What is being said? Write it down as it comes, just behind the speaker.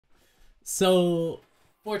So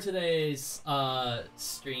for today's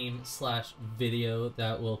stream slash video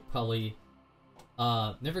that will probably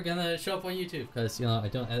never gonna show up on YouTube because you know I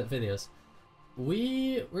don't edit videos.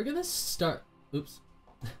 We're gonna start. Oops.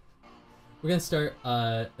 We're gonna start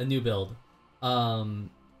a new build.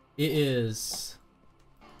 It is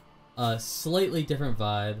a slightly different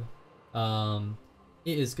vibe.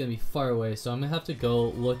 It is gonna be far away, so I'm gonna have to go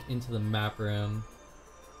look into the map room.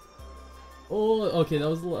 Oh, okay, that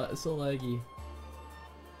was so laggy.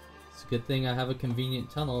 It's a good thing I have a convenient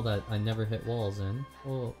tunnel that I never hit walls in.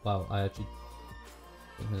 Oh, wow, I actually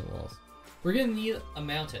didn't hit walls. We're gonna need a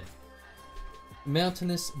mountain.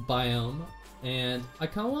 Mountainous biome, and I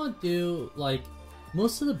kind of want to do, like,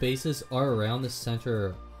 most of the bases are around the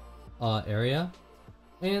center area.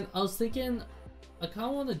 And I was thinking, I kind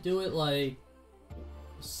of want to do it, like,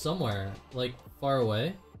 somewhere, like, far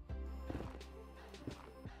away.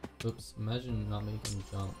 Oops, imagine not making him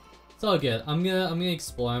jump. It's all good. I'm gonna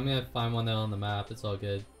explore. I'm gonna find one out on the map. It's all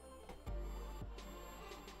good.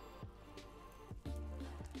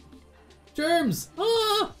 Germs!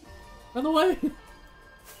 Ah! Run away!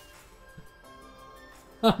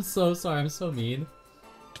 I'm so sorry. I'm so mean.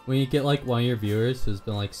 When you get like one of your viewers who's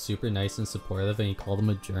been like super nice and supportive and you call them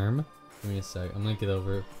a germ. Give me a sec. I'm gonna get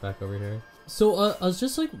back over here. So I was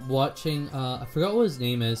just like watching. I forgot what his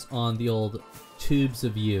name is on the old Tubes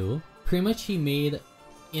of You. Pretty much he made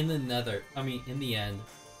in the nether, I mean in the end,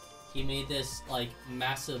 he made this like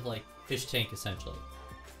massive like fish tank essentially.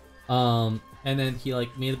 And then he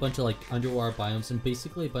like made a bunch of like underwater biomes and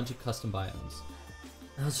basically a bunch of custom biomes.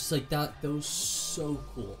 And I was just like that was so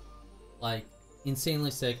cool. Like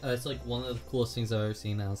insanely sick. It's like one of the coolest things I've ever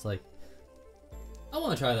seen. And I was like, I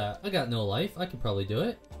want to try that. I got no life. I could probably do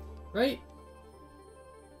it. Right?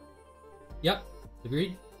 Yep.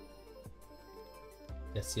 Agreed?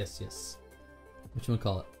 Yes, yes, yes.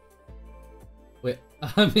 Whatchamacallit? Wait,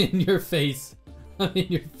 I'm in your face. I'm in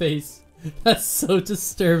your face. That's so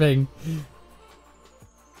disturbing.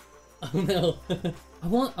 Oh no.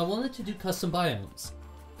 I wanted to do custom biomes.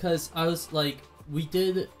 Cause I was like, we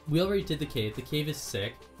already did the cave. The cave is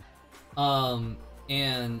sick.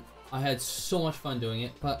 And I had so much fun doing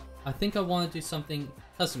it, but I think I want to do something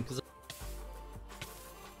custom because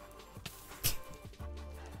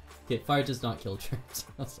okay, fire does not kill germs.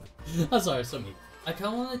 I'm sorry, so mean. I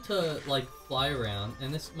kind of wanted to like fly around,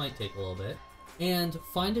 and this might take a little bit, and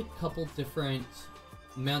find a couple different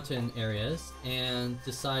mountain areas and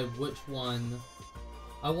decide which one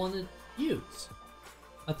I want to use.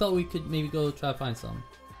 I thought we could maybe go try to find some.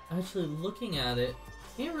 Actually, looking at it,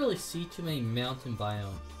 can't really see too many mountain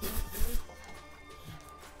biomes.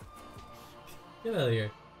 Get out of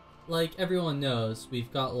here. Like everyone knows,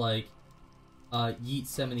 we've got like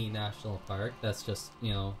Yosemite National Park. That's just,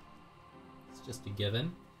 you know, it's just a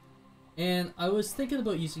given. And I was thinking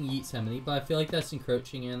about using Yosemite, but I feel like that's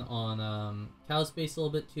encroaching in on cow space a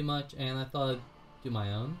little bit too much, and I thought I'd do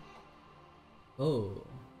my own. Oh.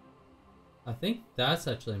 I think that's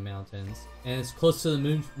actually mountains, and it's close to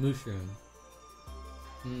the mushroom.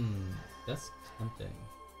 That's tempting.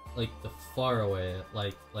 Like the far away,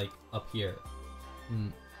 like up here.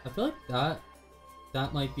 I feel like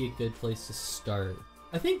that might be a good place to start.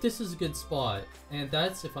 I think this is a good spot, and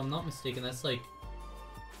that's, if I'm not mistaken, that's like...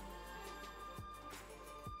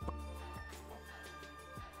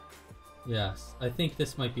 Yes, I think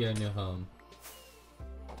this might be our new home.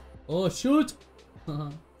 Oh, shoot!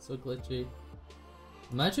 So glitchy.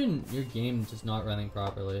 Imagine your game just not running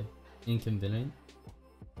properly. Inconvenient.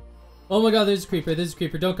 Oh my god, there's a creeper,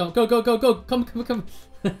 don't come. Go, go, go, go! Come!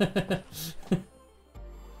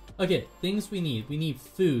 Okay, things we need. We need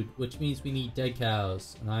food, which means we need dead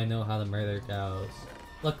cows. And I know how to murder cows.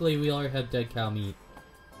 Luckily, we already have dead cow meat.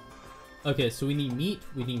 Okay, so we need meat,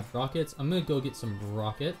 we need rockets. I'm gonna go get some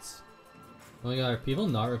rockets. Oh my god, are people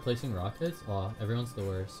not replacing rockets? Aw, everyone's the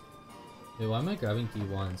worst. Wait, why am I grabbing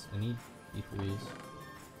D1s? I need D3s.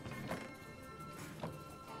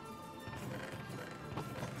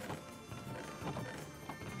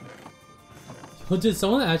 Oh, did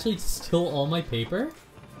someone actually steal all my paper?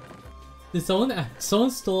 Did someone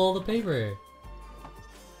stole all the paper?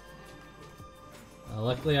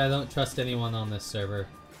 Luckily, I don't trust anyone on this server.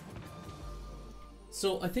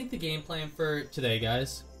 So I think the game plan for today,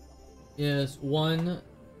 guys, is 1,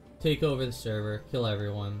 take over the server, kill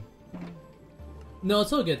everyone. No,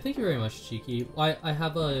 it's all good. Thank you very much, Cheeky. I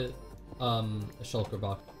have a shulker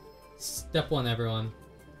box. Step 1, everyone.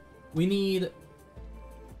 We need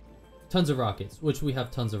tons of rockets, which we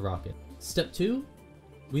have tons of rockets. Step 2,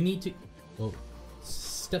 we need to... Whoa.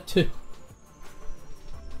 Step 2.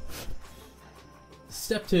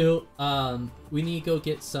 step 2, we need to go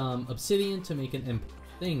get some obsidian to make an imp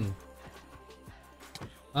thing.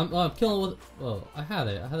 I'm killing with. Oh, I had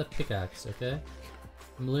it. I had a pickaxe. Okay,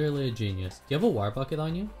 I'm literally a genius. Do you have a water bucket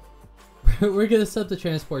on you? We're gonna set up the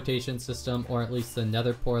transportation system, or at least the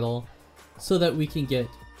Nether portal, so that we can get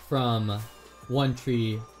from one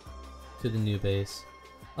tree to the new base.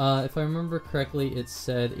 If I remember correctly, it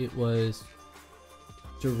said it was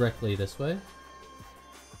directly this way.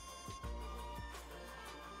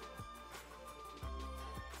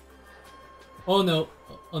 Oh no!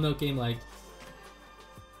 Oh no! Game lag.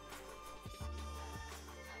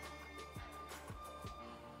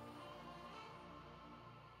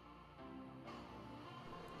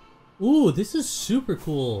 Ooh, this is super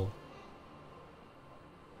cool.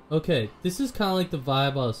 Okay, this is kind of like the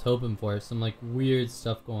vibe I was hoping for. Some like weird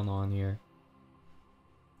stuff going on here.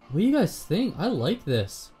 What do you guys think? I like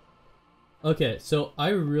this. Okay, so I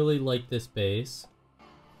really like this base.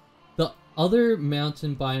 The other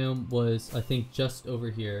mountain biome was, I think, just over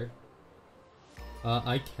here.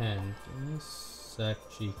 I can. Give me a sec,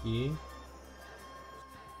 cheeky.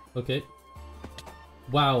 Okay.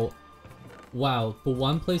 Wow. Wow, the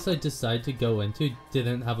one place I decided to go into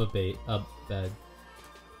didn't have a bed.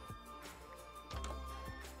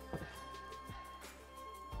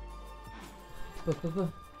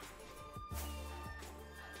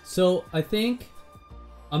 So, I think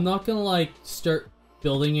I'm not gonna like start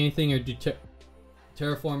building anything or do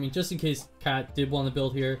terraforming just in case Cat did want to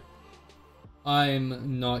build here.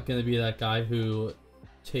 I'm not gonna be that guy who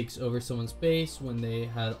takes over someone's base when they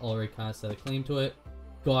had already kind of set a claim to it.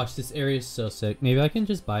 Gosh, this area is so sick. Maybe I can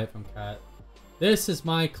just buy it from Cat. This is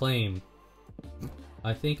my claim.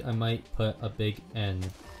 I think I might put a big N.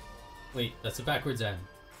 Wait, that's a backwards N.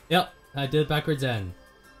 Yep, I did backwards N.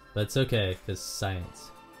 But it's okay, because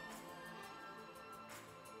science.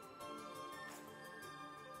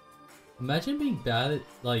 Imagine being bad at,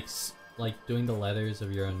 like doing the letters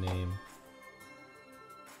of your own name.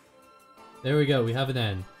 There we go, we have an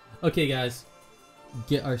N. Okay, guys.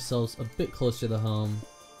 Get ourselves a bit closer to home.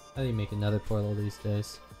 How do you make another portal these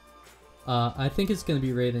days? I think it's gonna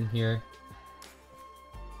be right in here.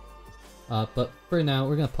 But for now,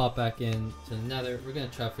 we're gonna pop back in to the Nether. We're gonna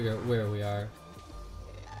try to figure out where we are.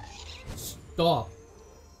 Stop!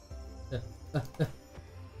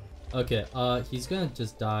 Okay, he's gonna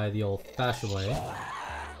just die the old-fashioned way.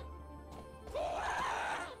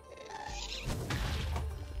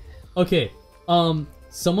 Okay,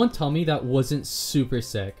 someone tell me that wasn't super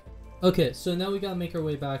sick. Okay, so now we gotta make our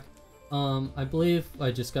way back. I believe I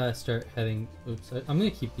just gotta start heading. Oops, I'm gonna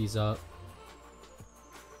keep these up.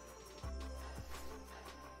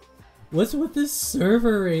 What's with this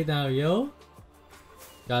server right now, yo?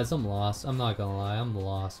 Guys, I'm lost. I'm not gonna lie, I'm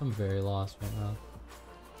lost. I'm very lost right now.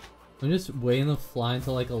 I'm just waiting to fly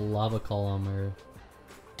into like a lava column or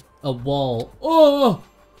a wall. Oh!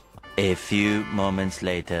 A few moments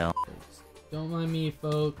later. Don't mind me,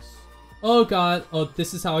 folks. Oh god. Oh,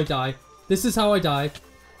 this is how I die. This is how I die.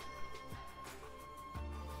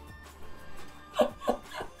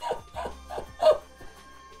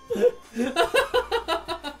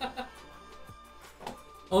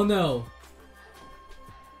 Oh no.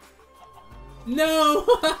 No!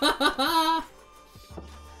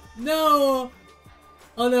 No!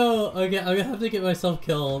 Oh no. Okay, I'm gonna have to get myself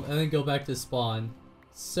killed and then go back to spawn.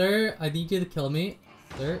 Sir, I need you to kill me.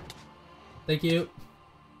 Sir. Thank you.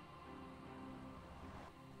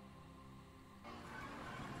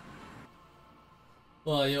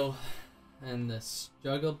 Well, yo, and the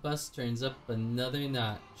struggle bus turns up another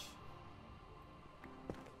notch.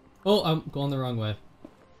 Oh, I'm going the wrong way.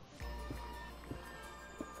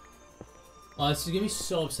 Oh, this is gonna be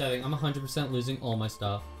so upsetting. I'm 100% losing all my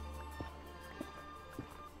stuff.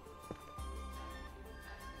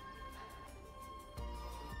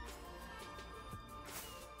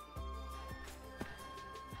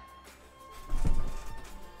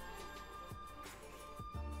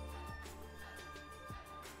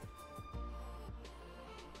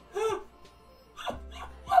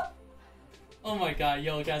 Oh my god,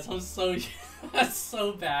 yo guys, I'm so that's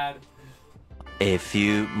so bad. A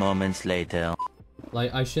few moments later.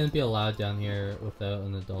 Like, I shouldn't be allowed down here without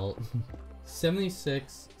an adult.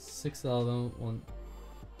 76, 6,001.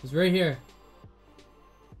 It's right here.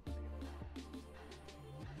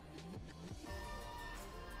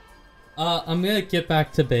 I'm gonna get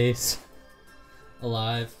back to base.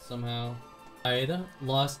 Alive, somehow. I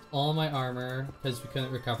lost all my armor, because we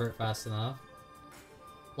couldn't recover it fast enough.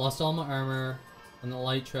 Lost all my armor, an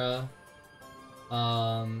elytra,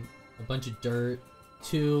 a bunch of dirt,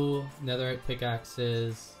 2 netherite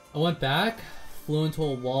pickaxes. I went back flew into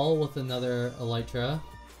a wall with another Elytra.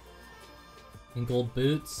 And gold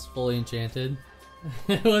boots, fully enchanted.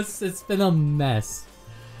 It's been a mess.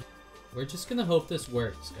 We're just gonna hope this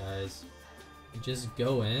works, guys. Just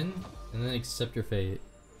go in and then accept your fate.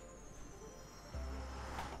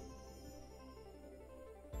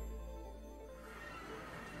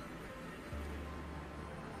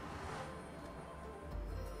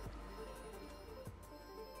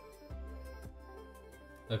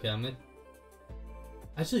 Okay, I'm gonna...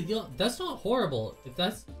 Actually, you know, that's not horrible. If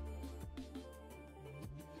that's...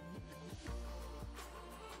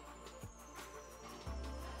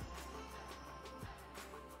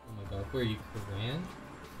 Oh my god, where are you, Koran?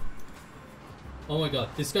 Oh my god,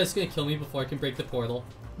 this guy's gonna kill me before I can break the portal.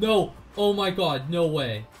 No! Oh my god, no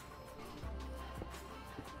way.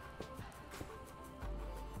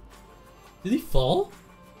 Did he fall?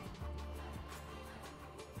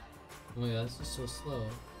 Oh my god, this is so slow.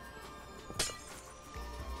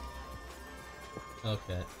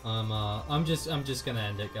 Okay, I'm just gonna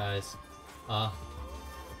end it, guys.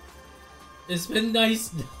 It's been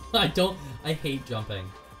nice. I hate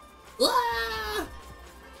jumping. Ah!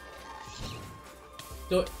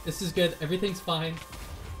 So, this is good. Everything's fine.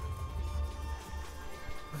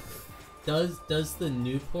 Does the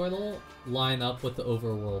new portal line up with the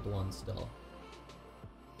overworld one still?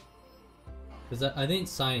 Because I didn't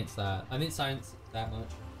science that. I didn't science that much.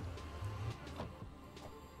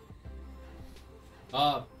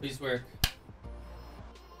 Ah, please work.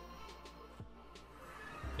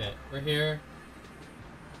 Okay, we're here.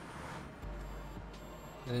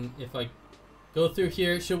 And if I go through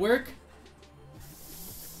here, it should work.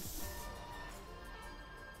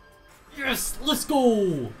 Yes! Let's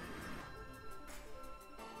go!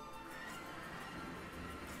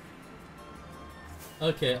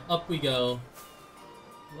 Okay, up we go.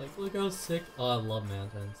 Like, look how sick. Oh, I love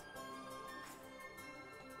mountains.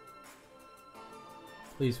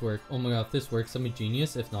 Please work. Oh my god, if this works, I'm a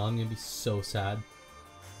genius. If not, I'm gonna be so sad.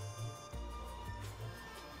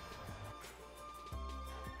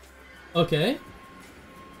 Okay.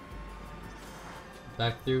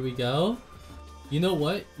 Back through we go. You know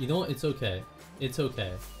what? You know what? It's okay. It's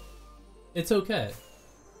okay. It's okay.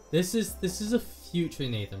 This is a future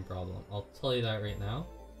Nathan problem. I'll tell you that right now.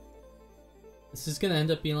 This is gonna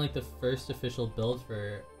end up being like the first official build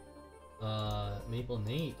for Maple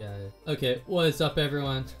Nate, guys. Okay, what is up,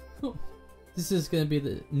 everyone? This is gonna be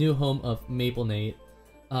the new home of Maple Nate.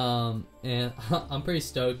 And I'm pretty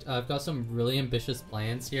stoked. I've got some really ambitious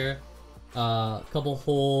plans here. A couple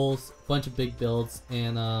holes, bunch of big builds,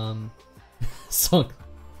 and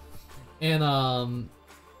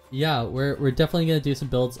yeah, we're definitely gonna do some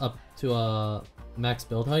builds up to max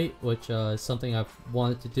build height, which is something I've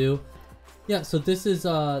wanted to do. Yeah, so this is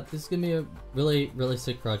gonna be a really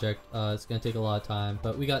sick project. It's gonna take a lot of time,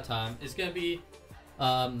 but we got time. It's gonna be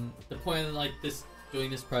the point of like doing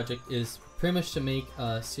this project is pretty much to make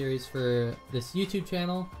a series for this YouTube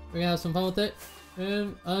channel. We're gonna have some fun with it,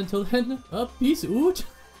 and until then, peace out.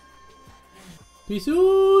 Peace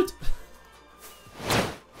out.